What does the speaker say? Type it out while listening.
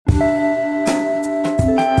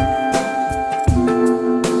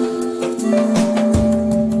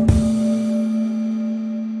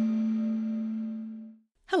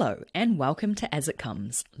welcome to As It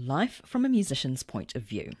Comes, life from a musician's point of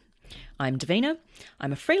view. I'm Davina,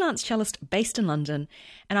 I'm a freelance cellist based in London,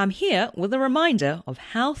 and I'm here with a reminder of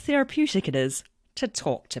how therapeutic it is to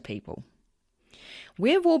talk to people.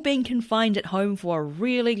 We've all been confined at home for a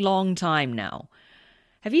really long time now.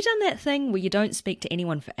 Have you done that thing where you don't speak to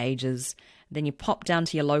anyone for ages, then you pop down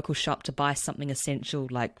to your local shop to buy something essential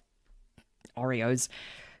like Oreos?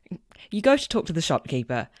 You go to talk to the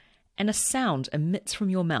shopkeeper, and a sound emits from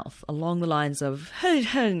your mouth along the lines of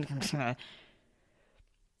It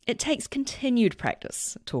takes continued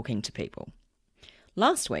practice talking to people.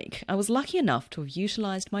 Last week, I was lucky enough to have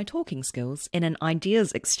utilised my talking skills in an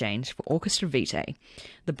ideas exchange for Orchestra Vitae,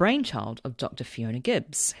 the brainchild of Dr. Fiona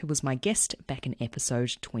Gibbs, who was my guest back in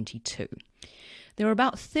episode 22. There were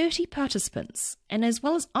about 30 participants, and as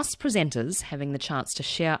well as us presenters having the chance to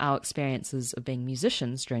share our experiences of being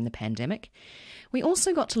musicians during the pandemic, we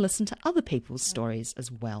also got to listen to other people's stories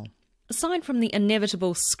as well. Aside from the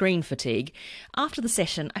inevitable screen fatigue, after the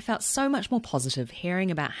session I felt so much more positive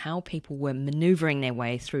hearing about how people were manoeuvring their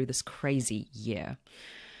way through this crazy year.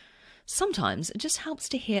 Sometimes it just helps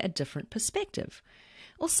to hear a different perspective,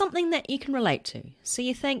 or something that you can relate to, so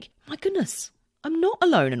you think, my goodness, I'm not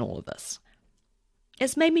alone in all of this.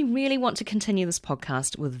 It's made me really want to continue this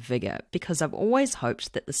podcast with vigour because I've always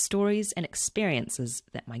hoped that the stories and experiences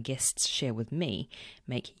that my guests share with me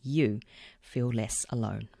make you feel less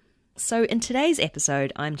alone. So in today's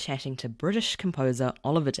episode, I'm chatting to British composer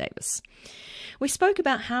Oliver Davies. We spoke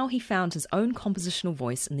about how he found his own compositional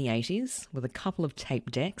voice in the 80s with a couple of tape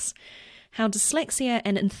decks, how dyslexia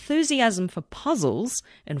and enthusiasm for puzzles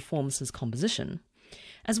informs his composition,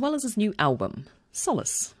 as well as his new album,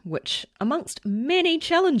 Solace, which, amongst many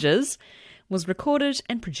challenges, was recorded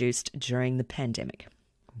and produced during the pandemic.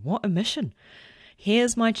 What a mission!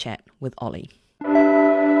 Here's my chat with Ollie.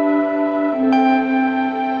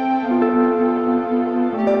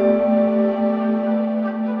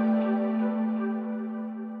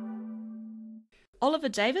 Oliver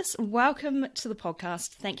Davies, welcome to the podcast.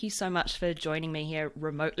 Thank you so much for joining me here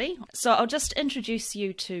remotely. So I'll just introduce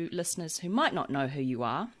you to listeners who might not know who you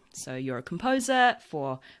are. So you're a composer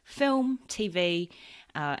for film, TV,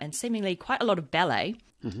 and seemingly quite a lot of ballet.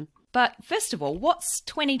 Mm-hmm. But first of all, what's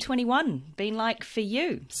 2021 been like for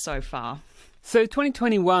you so far? So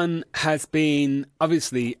 2021 has been,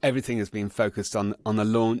 obviously everything has been focused on the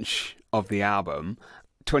launch of the album.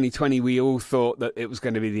 2020, we all thought that it was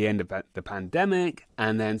going to be the end of the pandemic,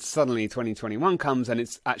 and then suddenly 2021 comes and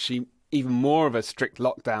it's actually even more of a strict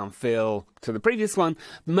lockdown feel to the previous one.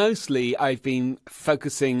 Mostly I've been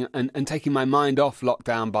focusing and taking my mind off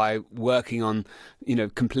lockdown by working on,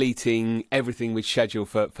 completing everything we scheduled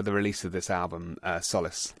for the release of this album,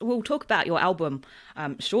 Solace. We'll talk about your album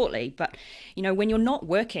shortly, but, when you're not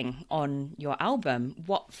working on your album,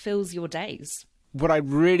 what fills your days? What I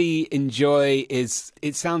really enjoy is,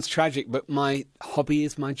 it sounds tragic, but my hobby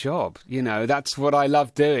is my job. That's what I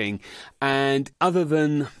love doing. And other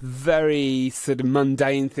than very sort of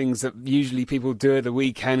mundane things that usually people do at the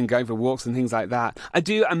weekend and going for walks and things like that,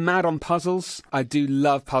 I'm mad on puzzles. I do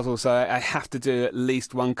love puzzles. So I have to do at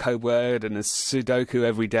least one code word and a Sudoku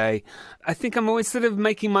every day. I think I'm always sort of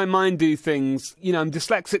making my mind do things. I'm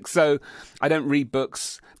dyslexic, so I don't read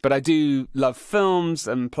books, but I do love films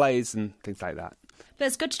and plays and things like that. But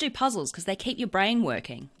it's good to do puzzles because they keep your brain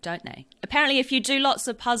working, don't they? Apparently, if you do lots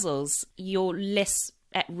of puzzles, you're less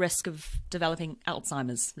at risk of developing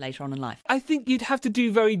Alzheimer's later on in life. I think you'd have to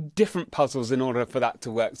do very different puzzles in order for that to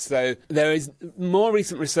work. So there is more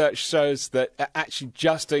recent research shows that actually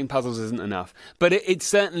just doing puzzles isn't enough. But it's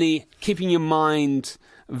certainly keeping your mind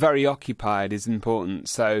very occupied is important.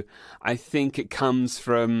 So I think it comes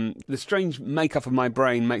from the strange makeup of my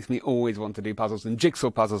brain makes me always want to do puzzles and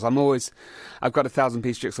jigsaw puzzles. I've got a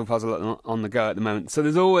 1,000-piece jigsaw puzzle on the go at the moment. So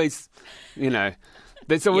there's always, it's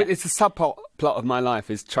a subplot of my life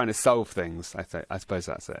is trying to solve things. I suppose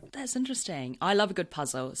that's it. That's interesting. I love a good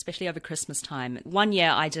puzzle, especially over Christmas time. One year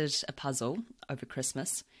I did a puzzle over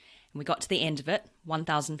Christmas and we got to the end of it,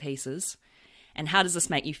 1,000 pieces. And how does this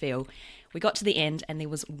make you feel? We got to the end and there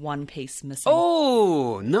was one piece missing.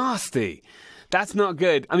 Oh, nasty. That's not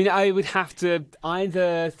good. I mean, I would have to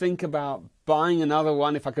either think about buying another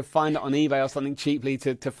one if I could find it on eBay or something cheaply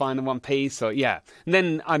to find the one piece, or And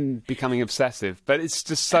then I'm becoming obsessive. But it's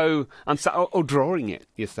just or drawing it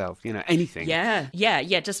yourself, anything.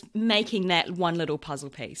 Yeah, just making that one little puzzle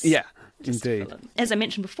piece. Yeah, indeed. As I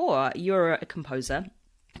mentioned before, you're a composer.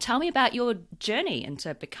 Tell me about your journey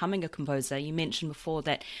into becoming a composer. You mentioned before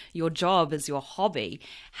that your job is your hobby.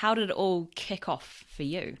 How did it all kick off for for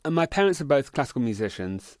you? And my parents are both classical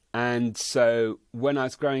musicians. And so when I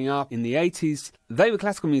was growing up in the 80s, they were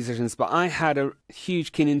classical musicians, but I had a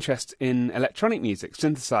huge, keen interest in electronic music,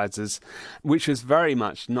 synthesizers, which was very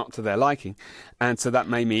much not to their liking. And so that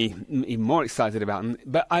made me even more excited about them.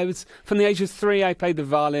 But I was, from the age of 3, I played the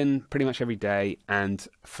violin pretty much every day, and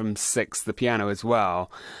from 6, the piano as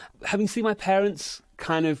well. Having seen my parents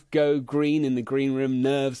kind of go green in the green room,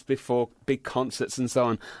 nerves before big concerts and so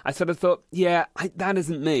on, I sort of thought, yeah, that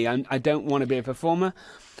isn't me. I don't want to be a performer.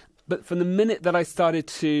 But from the minute that I started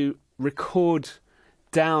to record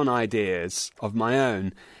down ideas of my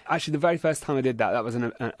own, actually the very first time I did that was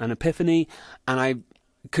an epiphany, and I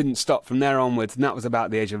couldn't stop from there onwards, and that was about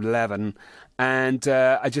the age of 11. And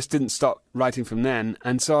I just didn't stop writing from then.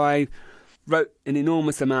 And so I wrote an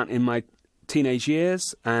enormous amount in my teenage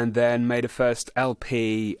years, and then made a first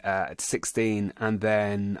LP at 16, and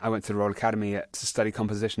then I went to the Royal Academy to study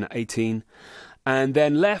composition at 18, and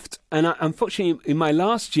then left. And unfortunately, in my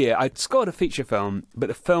last year, I'd scored a feature film, but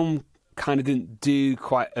the film kind of didn't do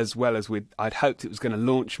quite as well as I'd hoped it was going to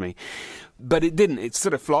launch me. But it didn't. It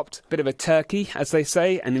sort of flopped. Bit of a turkey, as they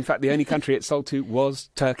say. And in fact, the only country it sold to was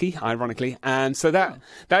Turkey, ironically. And so that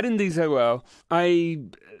didn't do so well. I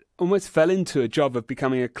almost fell into a job of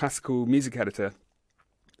becoming a classical music editor.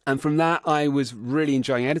 And from that, I was really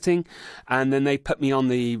enjoying editing. And then they put me on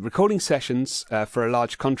the recording sessions for a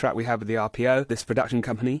large contract we had with the RPO, this production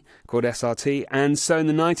company called SRT. And so in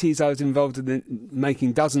the 90s, I was involved in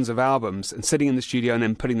making dozens of albums and sitting in the studio and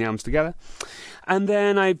then putting the albums together. And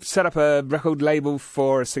then I set up a record label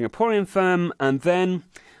for a Singaporean firm. And then,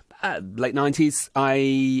 late 90s,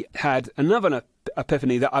 I had another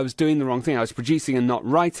epiphany that I was doing the wrong thing. I was producing and not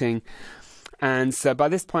writing. And so by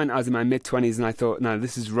this point, I was in my mid-20s, and I thought, no,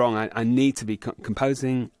 this is wrong. I need to be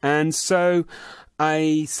composing. And so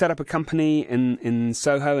I set up a company in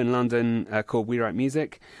Soho in London called We Write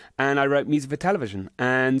Music, and I wrote music for television.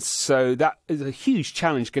 And so that is a huge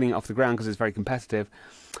challenge getting it off the ground because it's very competitive.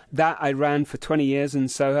 That I ran for 20 years in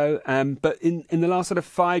Soho. But in the last sort of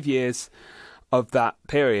 5 years of that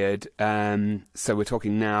period, so we're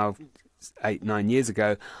talking now 8-9 years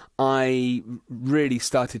ago, I really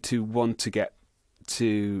started to want to get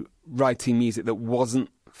to writing music that wasn't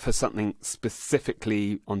for something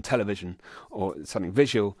specifically on television or something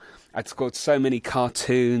visual. I'd scored so many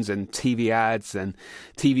cartoons and TV ads and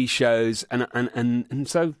TV shows, and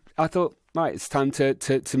so I thought, right, it's time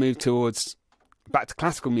to move towards back to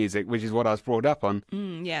classical music, which is what I was brought up on.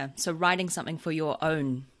 Yeah, so writing something for your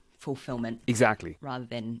own fulfillment. Exactly. Rather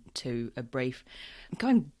than to a brief.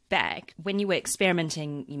 Going back, when you were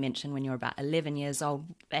experimenting, you mentioned when you were about 11 years old,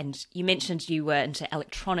 and you mentioned you were into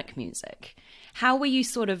electronic music. How were you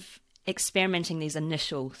sort of experimenting these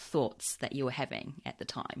initial thoughts that you were having at the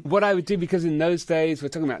time? What I would do, because in those days, we're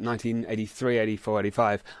talking about 1983, 84,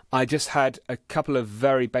 85, I just had a couple of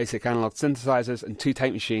very basic analog synthesizers and 2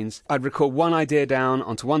 tape machines. I'd record one idea down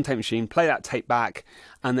onto one tape machine, play that tape back,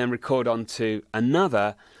 and then record onto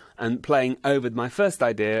another, and playing over my first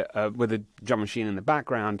idea with a drum machine in the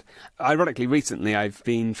background. Ironically, recently I've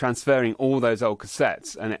been transferring all those old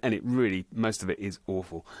cassettes, and it really, most of it is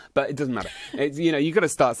awful. But it doesn't matter. You've got to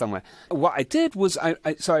start somewhere. What I did was, I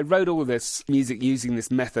wrote all of this music using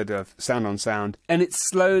this method of sound on sound, and it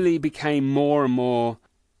slowly became more and more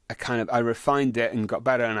I refined it and got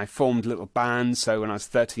better, and I formed little bands. So when I was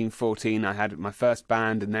 13, 14, I had my first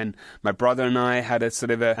band, and then my brother and I had a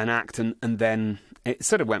sort of an act, and then it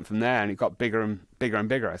sort of went from there, and it got bigger and bigger and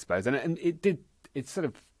bigger, I suppose. And it sort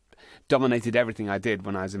of dominated everything I did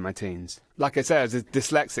when I was in my teens. Like I said, I was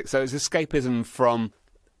dyslexic, so it was escapism from,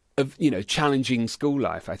 challenging school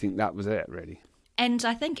life. I think that was it, really. And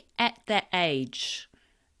I think at that age,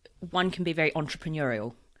 one can be very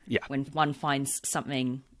entrepreneurial. Yeah. When one finds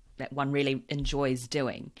something that one really enjoys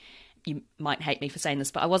doing. You might hate me for saying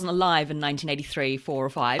this, but I wasn't alive in 1983, 4 or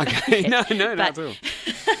 5. Okay. No, not at all.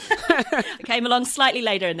 I came along slightly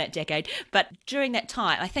later in that decade. But during that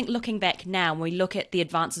time, I think looking back now, when we look at the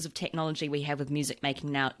advances of technology we have with music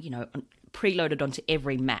making now, preloaded onto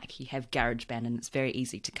every Mac, you have GarageBand, and it's very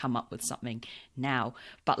easy to come up with something now.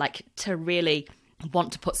 But to really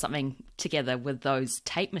want to put something together with those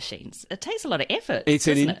tape machines, it takes a lot of effort. It's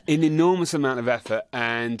an enormous amount of effort,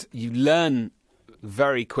 and you learn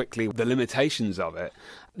very quickly the limitations of it.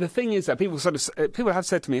 The thing is that people have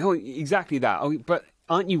said to me, oh, exactly that. Oh, but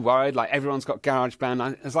aren't you worried? Like, everyone's got GarageBand.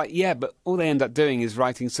 I was like, yeah, but all they end up doing is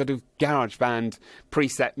writing sort of GarageBand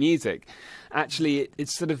preset music. Actually,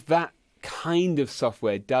 it's sort of that kind of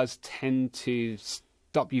software does tend to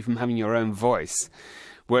stop you from having your own voice.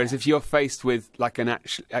 Whereas if you're faced with like an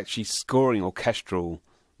actually scoring orchestral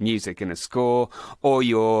music in a score, or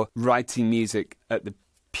you're writing music at the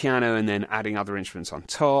piano and then adding other instruments on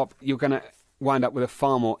top, you're going to wind up with a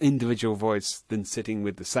far more individual voice than sitting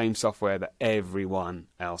with the same software that everyone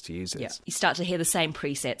else uses. Yeah, you start to hear the same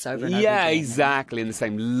presets over and over Yeah, again. exactly, and the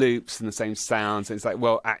same loops and the same sounds. It's like,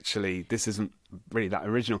 well, actually, this isn't really that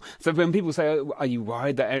original. So when people say, oh, are you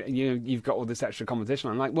worried that you've got all this extra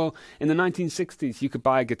composition? I'm like, well, in the 1960s, you could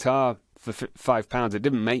buy a guitar for £5. It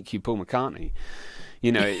didn't make you Paul McCartney.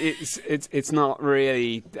 You know, it's not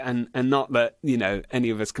really, and not that, you know, any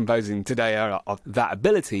of us composing today are of that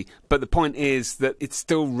ability, but the point is that it's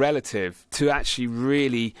still relative. To actually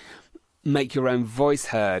really make your own voice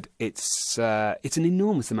heard, it's an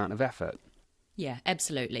enormous amount of effort. Yeah,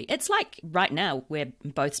 absolutely. It's like right now we're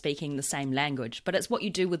both speaking the same language, but it's what you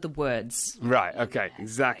do with the words. Right, okay,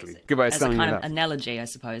 exactly. Good way of As a summing kind it of up. analogy, I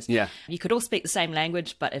suppose. Yeah. You could all speak the same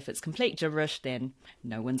language, but if it's complete gibberish, then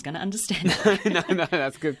no one's going to understand it. No,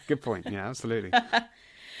 that's a good point. Yeah, absolutely.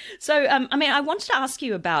 So, I wanted to ask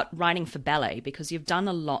you about writing for ballet, because you've done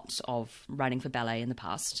a lot of writing for ballet in the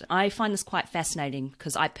past. I find this quite fascinating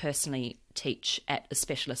because I personally teach at a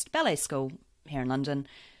specialist ballet school here in London.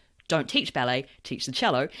 Don't teach ballet, teach the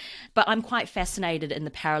cello. But I'm quite fascinated in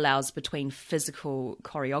the parallels between physical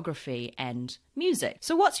choreography and music.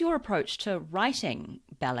 So what's your approach to writing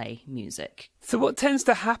ballet music? So what tends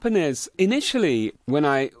to happen is, initially, when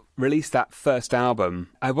I released that first album,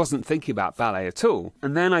 I wasn't thinking about ballet at all.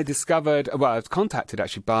 And then I discovered, well, I was contacted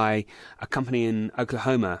actually by a company in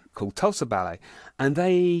Oklahoma called Tulsa Ballet. And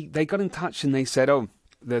they got in touch and they said, oh,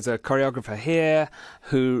 there's a choreographer here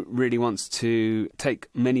who really wants to take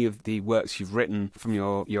many of the works you've written from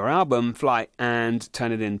your album, Flight, and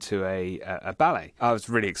turn it into a ballet. I was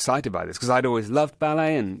really excited by this because I'd always loved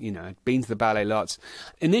ballet and, you know, I'd been to the ballet lots.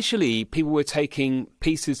 Initially, people were taking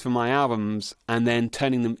pieces from my albums and then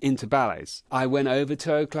turning them into ballets. I went over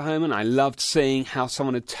to Oklahoma and I loved seeing how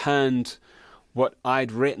someone had turned what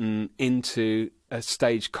I'd written into a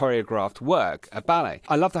stage choreographed work, a ballet.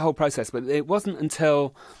 I loved the whole process, but it wasn't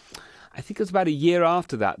until, I think it was about a year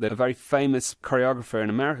after that a very famous choreographer in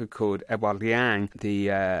America called Edward Liang,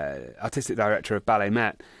 the artistic director of Ballet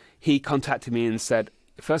Met, he contacted me and said,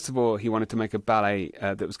 first of all, he wanted to make a ballet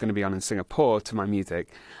that was going to be on in Singapore to my music.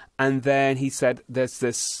 And then he said, there's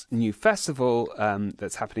this new festival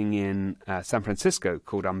that's happening in San Francisco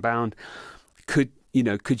called Unbound. Could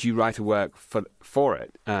you write a work for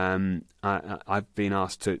it? I've been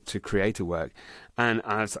asked to create a work. And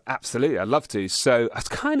I was absolutely, I'd love to. So I was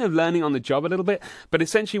kind of learning on the job a little bit. But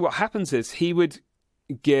essentially what happens is he would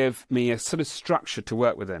give me a sort of structure to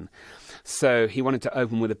work within. So he wanted to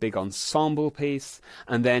open with a big ensemble piece.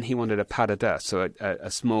 And then he wanted a pas de deux, so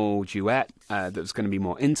a small duet that was going to be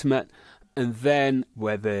more intimate. And then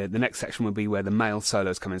where the next section would be where the male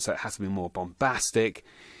solos come in. So it has to be more bombastic.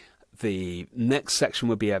 The next section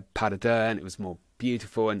would be a pas de deux, and it was more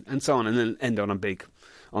beautiful, and so on, and then end on a big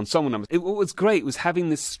ensemble number. What was great was having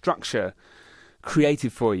this structure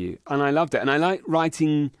created for you, and I loved it. And I like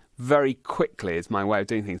writing very quickly is my way of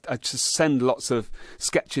doing things. I just send lots of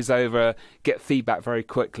sketches over, get feedback very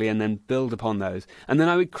quickly, and then build upon those. And then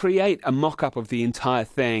I would create a mock-up of the entire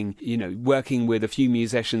thing, you know, working with a few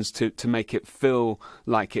musicians to make it feel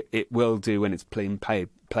like it will do when it's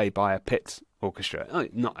played by a pit orchestra. Oh,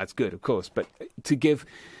 not as good, of course, but to give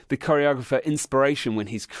the choreographer inspiration when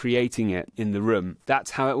he's creating it in the room.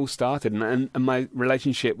 That's how it all started. And my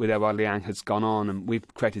relationship with Edward Liang has gone on, and we've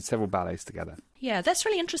created several ballets together. Yeah, that's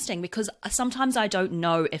really interesting because sometimes I don't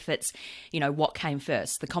know if it's, you know, what came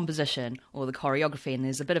first, the composition or the choreography, and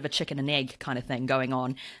there's a bit of a chicken and egg kind of thing going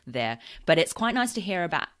on there. But it's quite nice to hear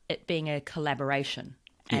about it being a collaboration.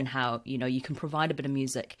 And how, you know, you can provide a bit of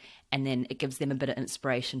music and then it gives them a bit of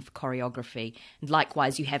inspiration for choreography. And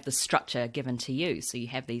likewise, you have the structure given to you. So you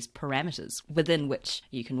have these parameters within which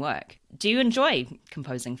you can work. Do you enjoy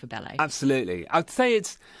composing for ballet? Absolutely. I'd say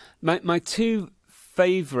it's my two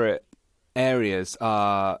favourite areas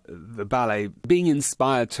are the ballet, being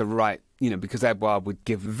inspired to write, you know, because Edouard would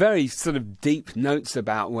give very sort of deep notes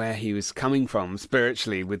about where he was coming from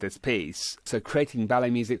spiritually with this piece. So creating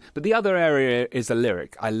ballet music. But the other area is a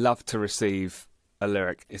lyric. I love to receive a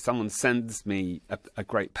lyric. If someone sends me a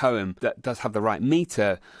great poem that does have the right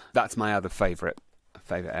meter, that's my other favourite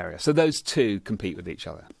area. So those two compete with each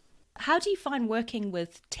other. How do you find working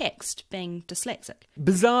with text, being dyslexic?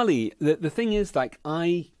 Bizarrely, the thing is, like,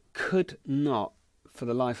 I could not, for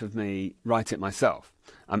the life of me, write it myself.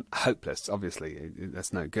 I'm hopeless, obviously.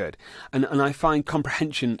 That's no good. And I find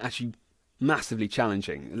comprehension actually massively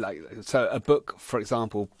challenging. Like, so a book, for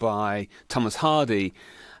example, by Thomas Hardy,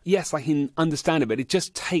 yes, I can understand it, but it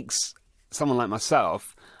just takes someone like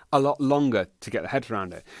myself a lot longer to get the head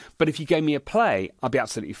around it. But if you gave me a play, I'd be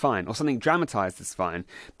absolutely fine. Or something dramatised is fine,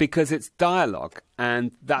 because it's dialogue.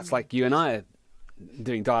 And that's like you and I are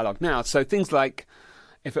doing dialogue now. So things like,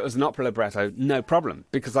 if it was an opera libretto, no problem,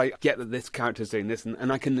 because I get that this character's doing this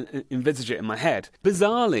and I can envisage it in my head.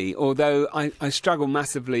 Bizarrely, although I struggle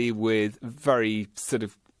massively with very sort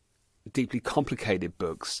of deeply complicated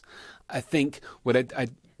books, I think what I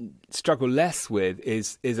struggle less with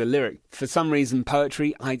is a lyric. For some reason,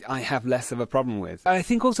 poetry I have less of a problem with. I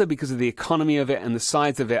think also because of the economy of it and the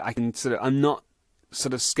size of it, I'm not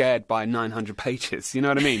sort of scared by 900 pages, you know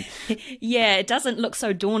what I mean? Yeah, it doesn't look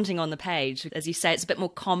so daunting on the page. As you say, it's a bit more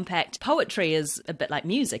compact. Poetry is a bit like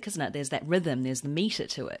music, isn't it? There's that rhythm, there's the metre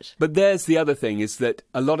to it. But there's the other thing, is that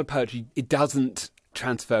a lot of poetry, it doesn't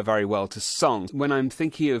transfer very well to songs. When I'm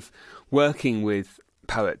thinking of working with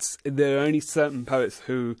poets, there are only certain poets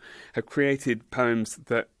who have created poems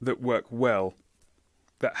that work well,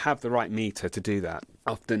 that have the right metre to do that.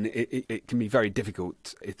 Often it can be very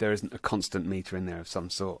difficult if there isn't a constant metre in there of some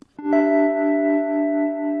sort.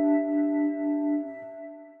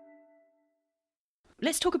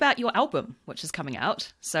 Let's talk about your album, which is coming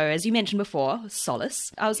out. So as you mentioned before,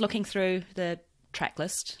 Solace. I was looking through the track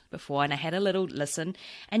list before and I had a little listen,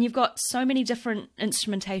 and you've got so many different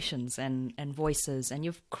instrumentations and voices, and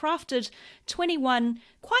you've crafted 21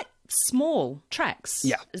 quite small tracks.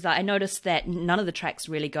 Yeah. I noticed that none of the tracks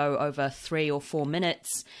really go over 3 or 4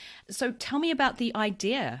 minutes. So tell me about the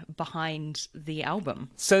idea behind the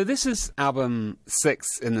album. So this is album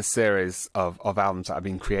 6 in the series of albums that I've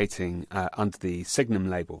been creating under the Signum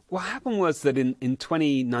label. What happened was that in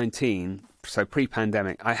 2019, so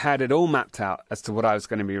pre-pandemic, I had it all mapped out as to what I was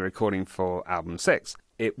going to be recording for album 6.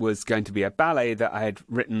 It was going to be a ballet that I had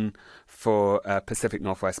written for Pacific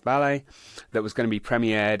Northwest Ballet that was going to be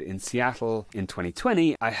premiered in Seattle in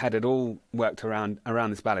 2020. I had it all worked around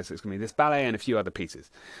this ballet, so it's going to be this ballet and a few other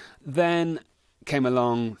pieces. Then came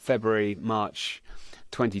along February, March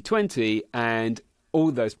 2020, and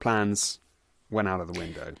all those plans went out of the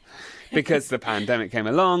window because the pandemic came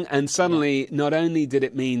along, and suddenly not only did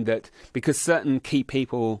it mean that because certain key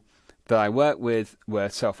people that I work with were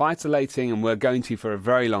self-isolating and were going to for a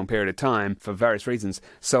very long period of time for various reasons,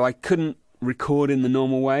 so I couldn't record in the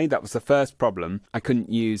normal way. That was the first problem. I couldn't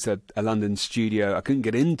use a London studio. I couldn't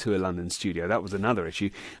get into a London studio. That was another issue.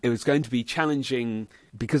 It was going to be challenging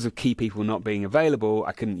because of key people not being available.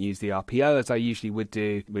 I couldn't use the RPO as I usually would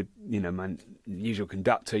do with, my usual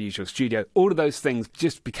conductor, usual studio. All of those things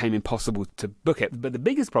just became impossible to book it. But the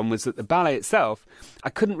biggest problem was that the ballet itself, I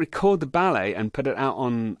couldn't record the ballet and put it out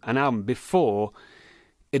on an album before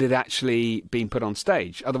it had actually been put on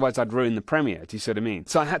stage. Otherwise, I'd ruin the premiere. Do you see what I mean?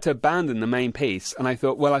 So I had to abandon the main piece, and I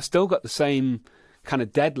thought, well, I've still got the same kind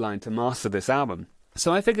of deadline to master this album.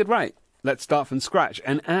 So I figured, right, let's start from scratch.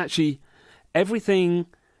 And actually, everything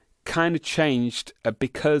kind of changed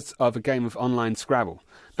because of a game of online Scrabble.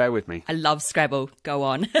 Bear with me. I love Scrabble. Go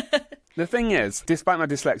on. The thing is, despite my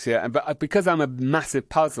dyslexia, but because I'm a massive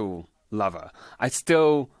puzzle lover, I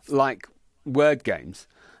still like word games.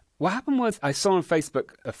 What happened was I saw on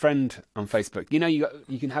Facebook, a friend on Facebook,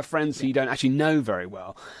 you can have friends who you don't actually know very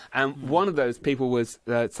well. And one of those people was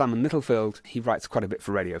Simon Littlefield. He writes quite a bit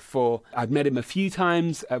for Radio 4. I've met him a few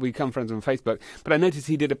times. We've become friends on Facebook. But I noticed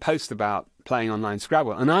he did a post about playing online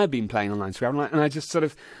Scrabble. And I've been playing online Scrabble. And I just sort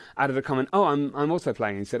of added a comment, I'm also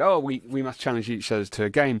playing. And he said, we must challenge each other to a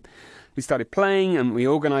game. We started playing and we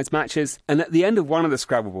organised matches. And at the end of one of the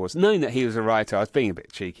Scrabble boards, knowing that he was a writer, I was being a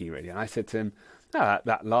bit cheeky, really. And I said to him,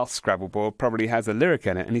 that last Scrabble board probably has a lyric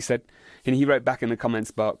in it. And he wrote back in the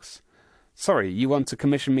comments box, sorry, you want to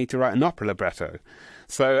commission me to write an opera libretto?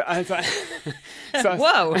 So I was like...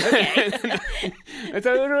 Whoa, okay. It's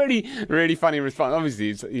a really, really funny response.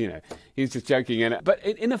 Obviously, he was just joking. But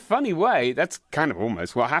in a funny way, that's kind of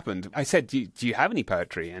almost what happened. I said, do you have any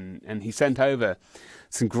poetry? And he sent over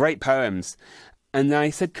some great poems. And I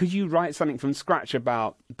said, could you write something from scratch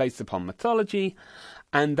based upon mythology?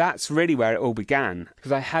 And that's really where it all began,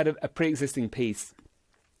 because I had a pre-existing piece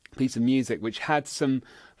of music which had some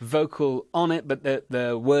vocal on it, but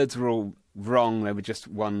the words were all wrong. They were just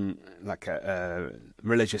one, like a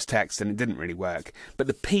religious text, and it didn't really work. But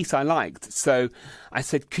the piece I liked, so I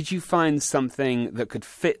said, could you find something that could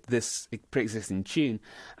fit this pre-existing tune?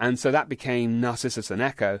 And so that became Narcissus and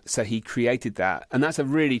Echo. So he created that, and that's a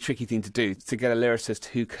really tricky thing to do, to get a lyricist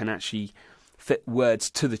who can actually fit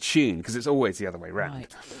words to the tune, because it's always the other way around.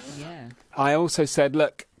 Right. Yeah. I also said,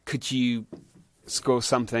 look, could you score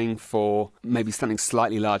something for maybe something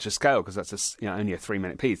slightly larger scale, because that's only a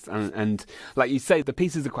 3-minute piece. And like you say, the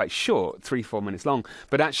pieces are quite short, 3-4 minutes long.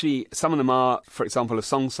 But actually, some of them are, for example, a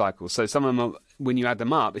song cycle. So some of them are, when you add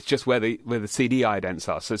them up, it's just where the CD idents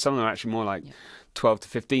are. So some of them are actually more like 12 to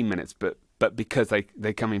 15 minutes, but because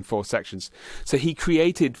they come in 4 sections. So he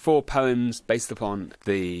created 4 poems based upon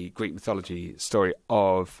the Greek mythology story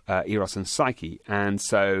of Eros and Psyche. And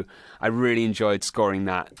so I really enjoyed scoring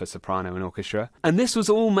that for soprano and orchestra. And this was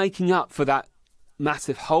all making up for that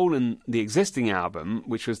massive hole in the existing album,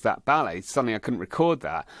 which was that ballet. Suddenly I couldn't record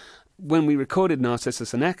that. When we recorded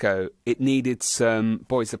Narcissus and Echo, it needed some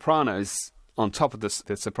boy sopranos on top of the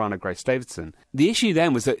soprano Grace Davidson. The issue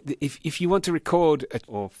then was that if you want to record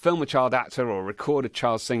or film a child actor or record a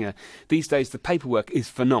child singer, these days the paperwork is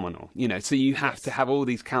phenomenal, so you have to have all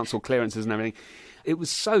these council clearances and everything. It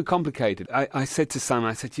was so complicated. I said to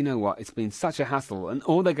Simon, you know what, it's been such a hassle, and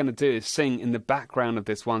all they're going to do is sing in the background of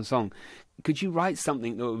this one song. Could you write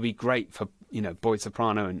something that would be great for, boy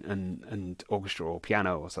soprano and orchestra or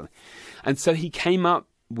piano or something? And so he came up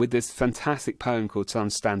with this fantastic poem called Sun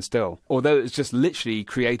Stand Still. Although it was just literally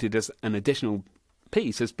created as an additional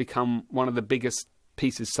piece, has become one of the biggest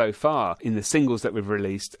pieces so far. In the singles that we've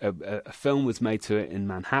released, a film was made to it in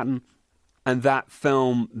Manhattan, and that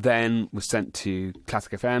film then was sent to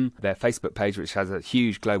Classic FM, their Facebook page, which has a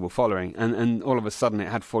huge global following, and all of a sudden it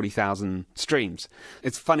had 40,000 streams.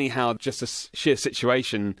 It's funny how just a sheer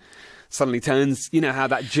situation suddenly turns, how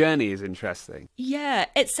that journey is interesting. Yeah,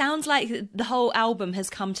 it sounds like the whole album has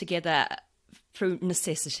come together through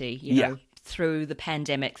necessity, through the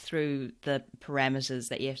pandemic, through the parameters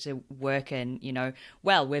that you have to work in,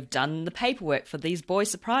 well, we've done the paperwork for these boy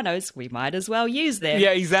sopranos, we might as well use them.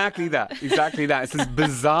 Yeah, exactly that. It's as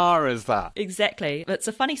bizarre as that. Exactly. It's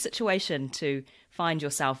a funny situation to find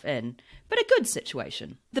yourself in, but a good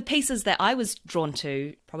situation. The pieces that I was drawn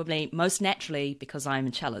to, probably most naturally because I'm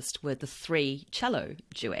a cellist, were the 3 cello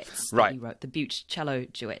duets that you wrote, the Bute cello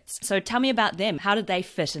duets. So tell me about them. How did they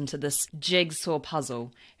fit into this jigsaw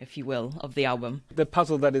puzzle, if you will, of the album? The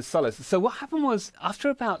puzzle that is Solace. So what happened was, after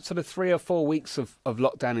about sort of 3 or 4 weeks of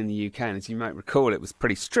lockdown in the UK, and as you might recall, it was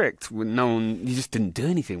pretty strict. You just didn't do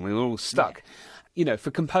anything. We were all stuck. Yeah.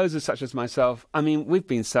 For composers such as myself, we've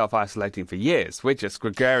been self-isolating for years. We're just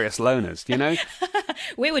gregarious loners,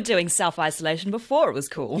 We were doing self-isolation before it was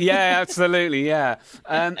cool. Yeah, absolutely, yeah.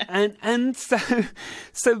 And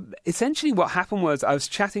so essentially what happened was I was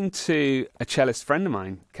chatting to a cellist friend of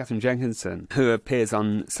mine, Catherine Jenkinson, who appears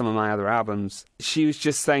on some of my other albums. She was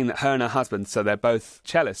just saying that her and her husband, so they're both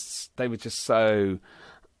cellists, they were just so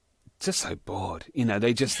bored,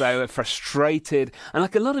 they were frustrated. And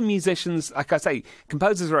like a lot of musicians, like I say,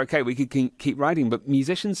 composers were okay, we could keep writing, but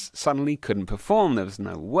musicians suddenly couldn't perform. There was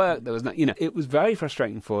no work, there was no, it was very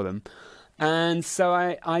frustrating for them. And so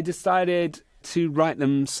I decided to write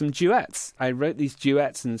them some duets. I wrote these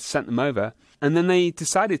duets and sent them over, and then they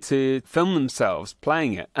decided to film themselves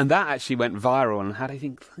playing it. And that actually went viral and had, I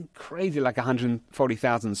think, crazy, like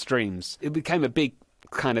 140,000 streams. It became a big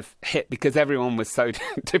kind of hit because everyone was so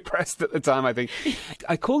depressed at the time, I think.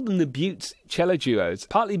 I called them the Bute cello duos,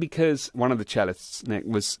 partly because one of the cellists, Nick,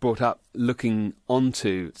 was brought up looking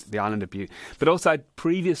onto the island of Bute, but also I'd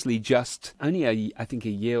previously just, only I think a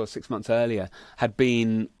year or 6 months earlier, had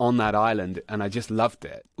been on that island, and I just loved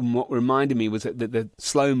it. And what reminded me was that the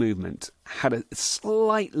slow movement had a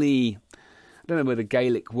slightly, I don't know whether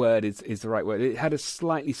Gaelic word is the right word. It had a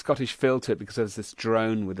slightly Scottish feel to it because there was this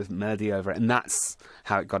drone with this melody over it, and that's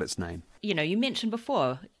how it got its name. You mentioned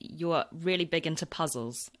before you're really big into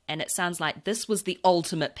puzzles, and it sounds like this was the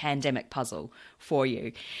ultimate pandemic puzzle for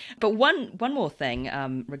you. But one more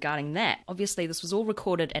thing regarding that. Obviously, this was all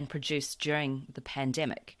recorded and produced during the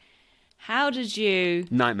pandemic. How did you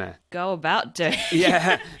go about doing?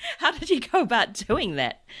 Yeah. How did you go about doing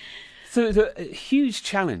that? So it was a huge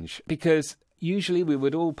challenge because usually we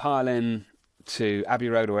would all pile in to Abbey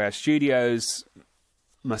Road or our studios,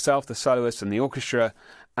 myself, the soloist and the orchestra,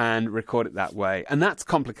 and record it that way. And that's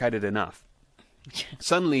complicated enough.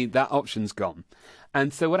 Suddenly that option's gone.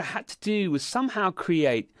 And so what I had to do was somehow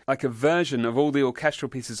create like a version of all the orchestral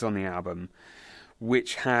pieces on the album,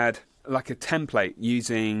 which had like a template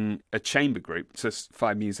using a chamber group, just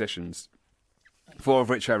 5 musicians, 4 of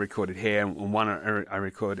which I recorded here and 1 I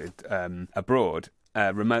recorded abroad.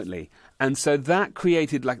 Remotely. And so that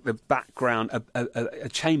created like the background, a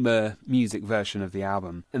chamber music version of the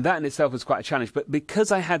album. And that in itself was quite a challenge. But because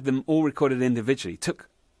I had them all recorded individually, it took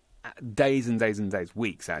days and days and days,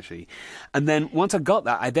 weeks actually. And then once I got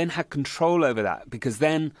that, I then had control over that because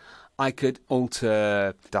then I could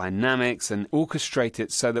alter dynamics and orchestrate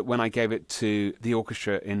it so that when I gave it to the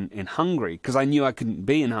orchestra in Hungary, because I knew I couldn't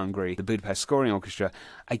be in Hungary, the Budapest Scoring Orchestra,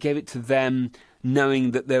 I gave it to them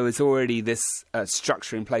knowing that there was already this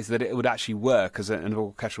structure in place that it would actually work as an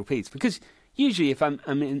orchestral piece. Because usually if I'm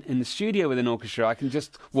in the studio with an orchestra, I can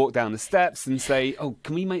just walk down the steps and say, oh,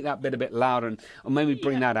 can we make that bit a bit louder, or maybe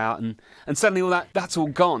bring that out, and suddenly that's all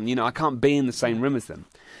gone. I can't be in the same room as them.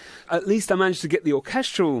 At least I managed to get the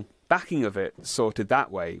orchestral backing of it sorted that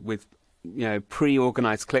way, with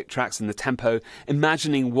pre-organised click tracks and the tempo,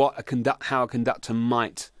 imagining how a conductor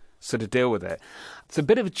might sort of deal with it. It's a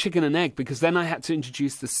bit of a chicken and egg, because then I had to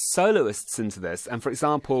introduce the soloists into this. And for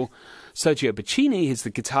example, Sergio Bacchini, who's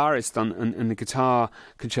the guitarist on the guitar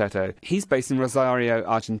concerto, he's based in Rosario,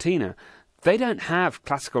 Argentina. They don't have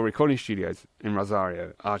classical recording studios in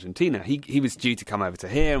Rosario, Argentina. He was due to come over to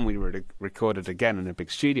here, and we recorded again in a big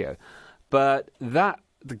studio. But that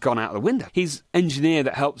gone out the window. His engineer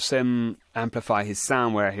that helps him amplify his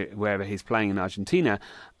sound wherever he's playing in Argentina,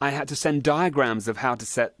 I had to send diagrams of how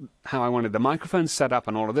I wanted the microphone set up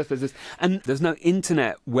and all of this. And there's no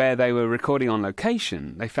internet where they were recording on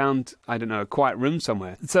location. They found, I don't know, a quiet room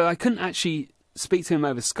somewhere. So I couldn't actually speak to him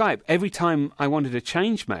over Skype. Every time I wanted a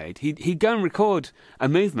change made, he'd go and record a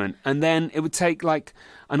movement, and then it would take like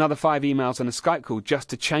another 5 emails and a Skype call just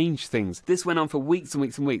to change things. This went on for weeks and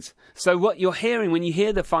weeks and weeks. So what you're hearing when you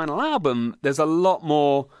hear the final album, there's a lot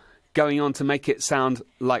more going on to make it sound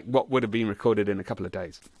like what would have been recorded in a couple of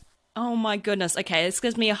days. Oh my goodness. Okay, this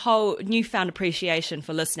gives me a whole newfound appreciation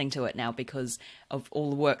for listening to it now, because of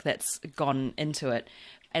all the work that's gone into it.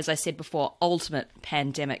 As I said before, ultimate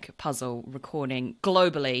pandemic puzzle recording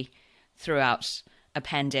globally throughout a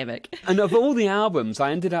pandemic. And of all the albums,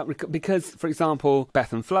 I ended up... because, for example,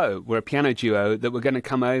 Beth and Flo were a piano duo that were going to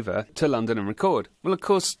come over to London and record. Well, of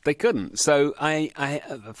course, they couldn't. So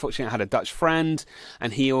fortunately, I had a Dutch friend,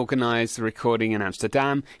 and he organised the recording in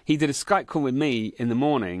Amsterdam. He did a Skype call with me in the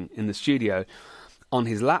morning in the studio on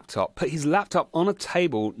his laptop, put his laptop on a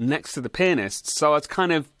table next to the pianist. So I was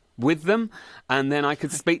kind of with them, and then I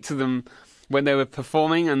could speak to them when they were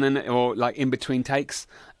performing, and then, or like in between takes.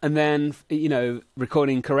 And then,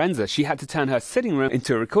 recording Carenza, she had to turn her sitting room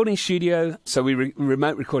into a recording studio, so we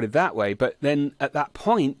remote recorded that way. But then at that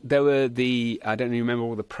point, there were I don't even remember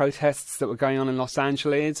all the protests that were going on in Los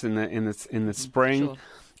Angeles in the spring,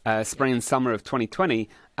 spring and summer of 2020,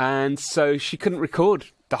 and so she couldn't record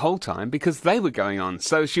the whole time because they were going on.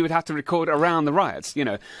 So she would have to record around the riots,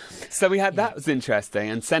 So we had that was interesting,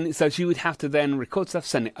 and so she would have to then record stuff,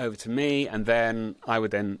 send it over to me, and then I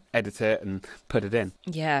would then edit it and put it in.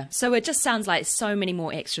 Yeah. So it just sounds like so many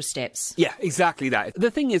more extra steps. Yeah, exactly that. The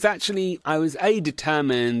thing is, actually, I was A,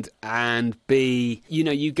 determined, and B,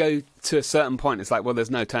 you go to a certain point, it's like, well, there's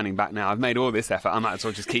no turning back now. I've made all this effort. I might as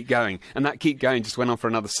well just keep going. And that keep going just went on for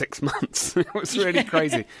another 6 months. It was really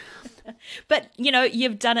crazy. But,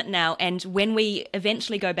 you've done it now, and when we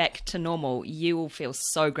eventually go back to normal, you will feel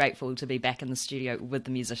so grateful to be back in the studio with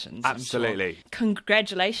the musicians. Absolutely. Sure.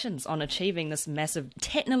 Congratulations on achieving this massive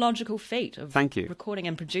technological feat of Thank you. Recording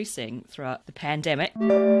and producing throughout the pandemic.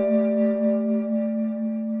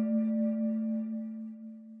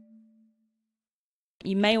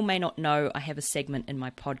 You may or may not know I have a segment in my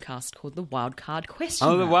podcast called the Wildcard Question.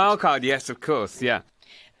 Oh, the Wildcard, yes, of course, yeah.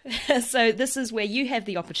 So this is where you have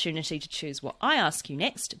the opportunity to choose what I ask you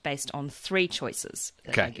next based on 3 choices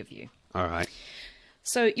that I give you. All right.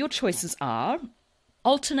 So your choices are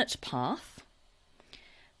alternate path,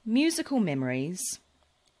 musical memories,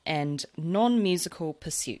 and non-musical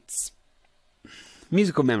pursuits.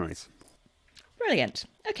 Musical memories. Brilliant.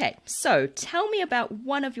 Okay, so tell me about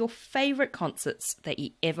one of your favourite concerts that you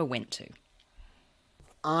ever went to.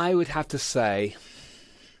 I would have to say...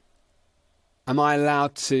 Am I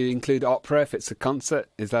allowed to include opera if it's a concert?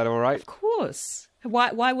 Is that all right? Of course.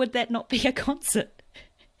 Why would that not be a concert?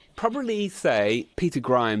 Probably say Peter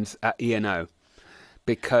Grimes at ENO,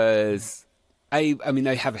 because I mean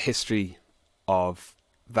they have a history of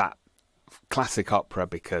that classic opera,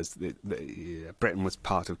 because Britain was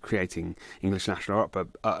part of creating English National Opera,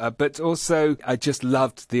 but also I just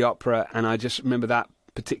loved the opera, and I just remember that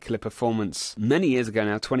particular performance many years ago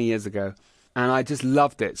now, 20 years ago. And I just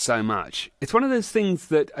loved it so much. It's one of those things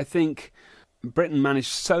that I think Britain managed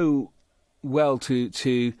so well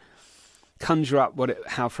to conjure up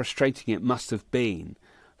how frustrating it must have been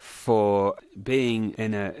for being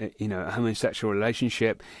in a homosexual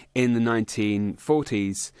relationship in the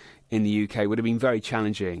 1940s in the UK would have been very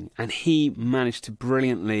challenging. And he managed to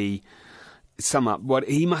brilliantly sum up what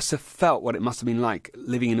he must have felt, what it must have been like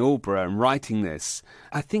living in Aldborough and writing this.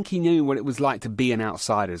 I think he knew what it was like to be an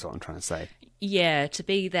outsider, is what I'm trying to say. Yeah, to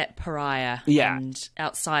be that pariah Yeah. and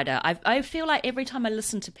outsider. I feel like every time I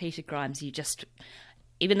listen to Peter Grimes, you just,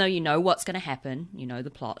 even though you know what's going to happen, you know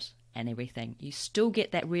the plot and everything, you still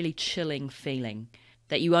get that really chilling feeling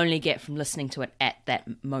that you only get from listening to it at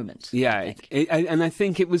that moment. Yeah, and I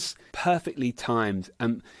think it was perfectly timed.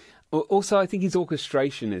 Also, I think his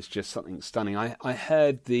orchestration is just something stunning. I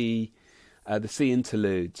heard the sea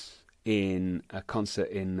interludes in a concert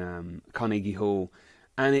in Carnegie Hall,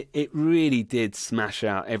 and it really did smash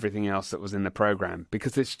out everything else that was in the program,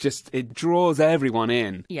 because it draws everyone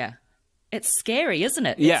in. Yeah. It's scary, isn't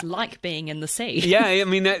it? Yeah. It's like being in the sea. Yeah, I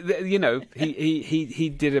mean, you know, he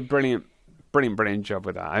did a brilliant job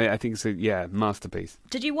with that. I think it's a masterpiece.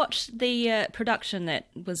 Did you watch the production that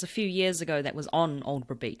was a few years ago that was on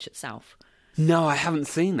Aldborough Beach itself? No, I haven't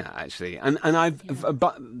seen that actually, and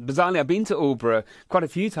bizarrely I've been to Aldborough quite a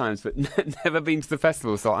few times, but never been to the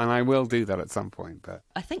festival. And I will do that at some point. But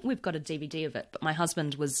I think we've got a DVD of it. But my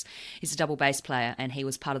husband he's a double bass player, and he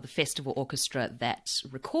was part of the festival orchestra that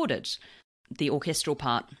recorded the orchestral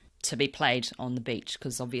part to be played on the beach,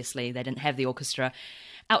 because obviously they didn't have the orchestra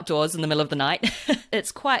outdoors in the middle of the night.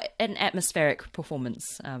 It's quite an atmospheric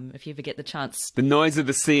performance, if you ever get the chance. The noise of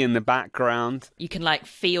the sea in the background. You can like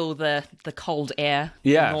feel the cold air,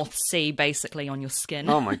 yeah. The North Sea basically on your skin.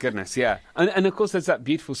 Oh my goodness, yeah. And of course there's that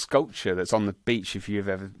beautiful sculpture that's on the beach, if you've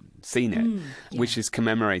ever seen it, which is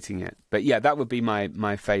commemorating it. But yeah, that would be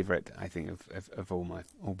my favourite, I think, of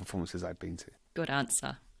all performances I've been to. Good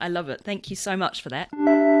answer. I love it. Thank you so much for that.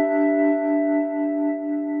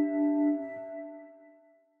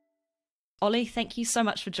 Ollie, thank you so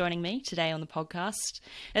much for joining me today on the podcast.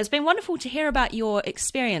 It's been wonderful to hear about your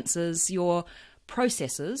experiences, your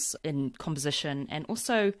processes in composition, and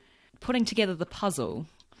also putting together the puzzle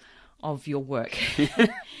of your work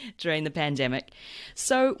during the pandemic.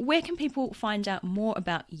 So where can people find out more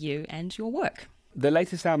about you and your work? The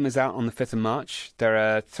latest album is out on the 5th of March. There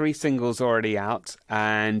are 3 singles already out,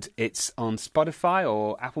 and it's on Spotify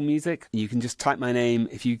or Apple Music. You can just type my name.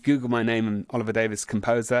 If you Google my name and Oliver Davis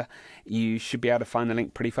Composer, you should be able to find the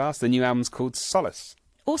link pretty fast. The new album's called Solace.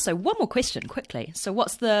 Also, one more question quickly. So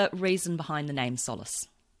what's the reason behind the name Solace?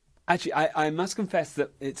 Actually, I must confess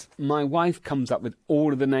that it's my wife comes up with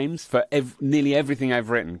all of the names for nearly everything I've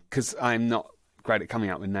written, because I'm not great at coming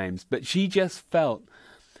up with names. But she just felt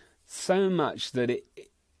so much that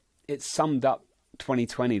it summed up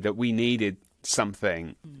 2020, that we needed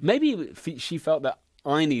something. Maybe she felt that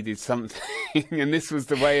I needed something, and this was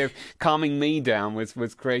the way of calming me down,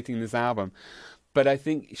 was creating this album. But I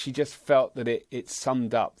think she just felt that it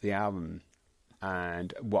summed up the album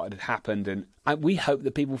and what had happened. And we hope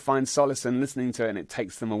that people find solace in listening to it, and it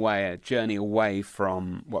takes them a journey away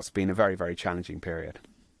from what's been a very, very challenging period.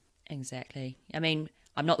 Exactly. I mean,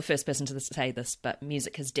 I'm not the first person to say this, but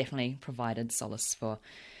music has definitely provided solace for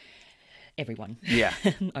everyone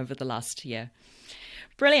over the last year.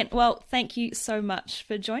 Brilliant. Well, thank you so much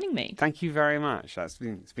for joining me. Thank you very much. It's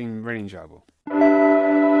been really enjoyable.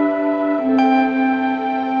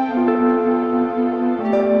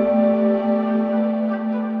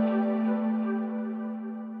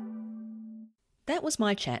 That was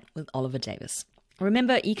my chat with Oliver Davis.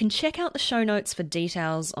 Remember, you can check out the show notes for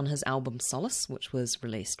details on his album Solace, which was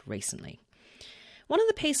released recently. One of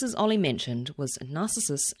the pieces Ollie mentioned was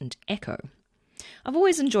Narcissus and Echo. I've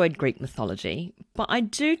always enjoyed Greek mythology, but I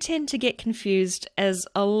do tend to get confused, as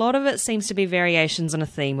a lot of it seems to be variations on a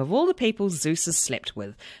theme of all the people Zeus has slept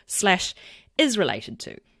with, / is related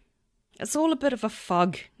to. It's all a bit of a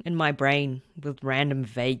fog in my brain with random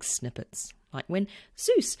vague snippets. Like when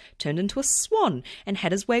Zeus turned into a swan and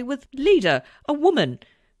had his way with Leda, a woman,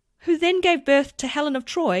 who then gave birth to Helen of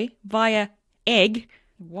Troy via egg.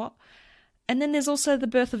 What? And then there's also the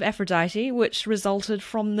birth of Aphrodite, which resulted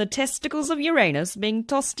from the testicles of Uranus being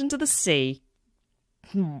tossed into the sea.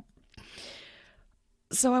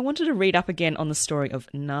 So I wanted to read up again on the story of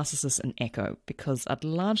Narcissus and Echo, because I'd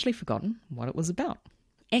largely forgotten what it was about.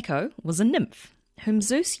 Echo was a nymph, whom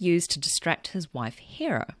Zeus used to distract his wife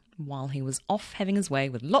Hera, while he was off having his way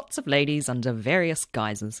with lots of ladies under various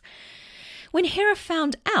guises. When Hera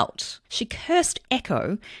found out, she cursed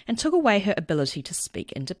Echo and took away her ability to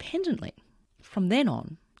speak independently. From then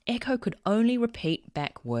on, Echo could only repeat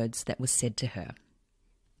back words that were said to her.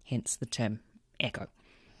 Hence the term Echo.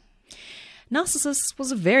 Narcissus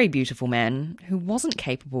was a very beautiful man who wasn't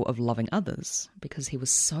capable of loving others because he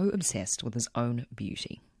was so obsessed with his own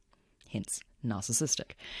beauty. Hence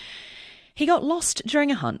narcissistic. He got lost during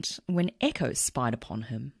a hunt when Echo spied upon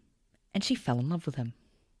him, and she fell in love with him.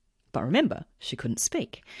 But remember, she couldn't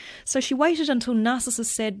speak, so she waited until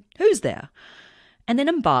Narcissus said, "Who's there?" and then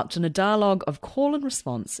embarked on a dialogue of call and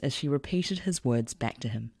response as she repeated his words back to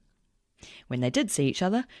him. When they did see each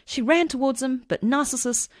other, she ran towards him, but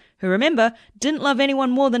Narcissus, who remember, didn't love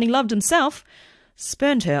anyone more than he loved himself,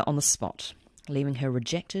 spurned her on the spot, leaving her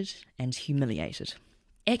rejected and humiliated.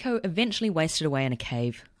 Echo eventually wasted away in a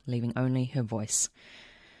cave, leaving only her voice.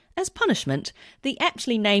 As punishment, the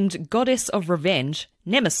aptly named goddess of revenge,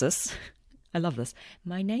 Nemesis, I love this,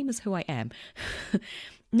 my name is who I am,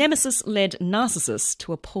 Nemesis led Narcissus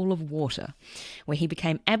to a pool of water, where he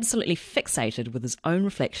became absolutely fixated with his own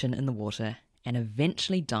reflection in the water and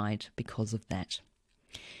eventually died because of that.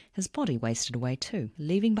 His body wasted away too,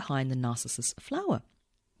 leaving behind the Narcissus flower,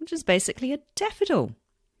 which is basically a daffodil.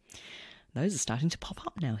 Those are starting to pop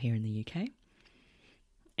up now here in the UK.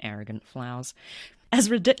 Arrogant flowers. As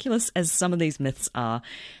ridiculous as some of these myths are,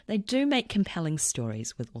 they do make compelling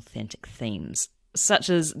stories with authentic themes, such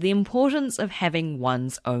as the importance of having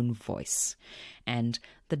one's own voice and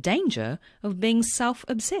the danger of being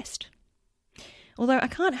self-obsessed. Although I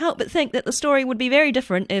can't help but think that the story would be very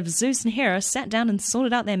different if Zeus and Hera sat down and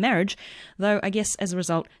sorted out their marriage, though I guess as a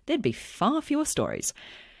result there'd be far fewer stories.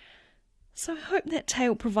 So I hope that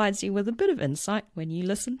tale provides you with a bit of insight when you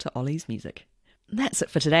listen to Ollie's music. That's it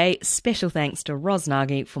for today. Special thanks to Ros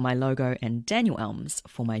Nagy for my logo and Daniel Elms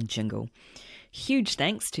for my jingle. Huge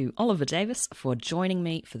thanks to Oliver Davis for joining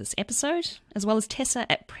me for this episode, as well as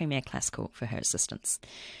Tessa at Premier Classical for her assistance.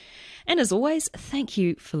 And as always, thank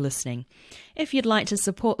you for listening. If you'd like to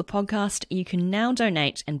support the podcast, you can now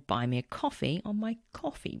donate and buy me a coffee on my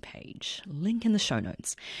coffee page. Link in the show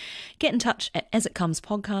notes. Get in touch at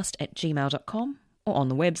asitcomespodcast@gmail.com or on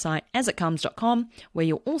the website asitcomes.com, where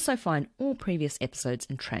you'll also find all previous episodes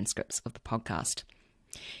and transcripts of the podcast.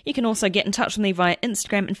 You can also get in touch with me via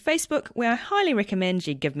Instagram and Facebook, where I highly recommend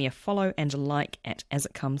you give me a follow and a like at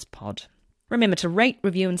asitcomespod. Remember to rate,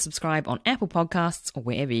 review and subscribe on Apple Podcasts or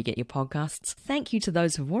wherever you get your podcasts. Thank you to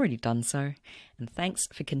those who've already done so, and thanks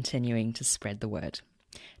for continuing to spread the word.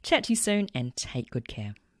 Chat to you soon and take good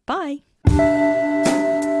care. Bye!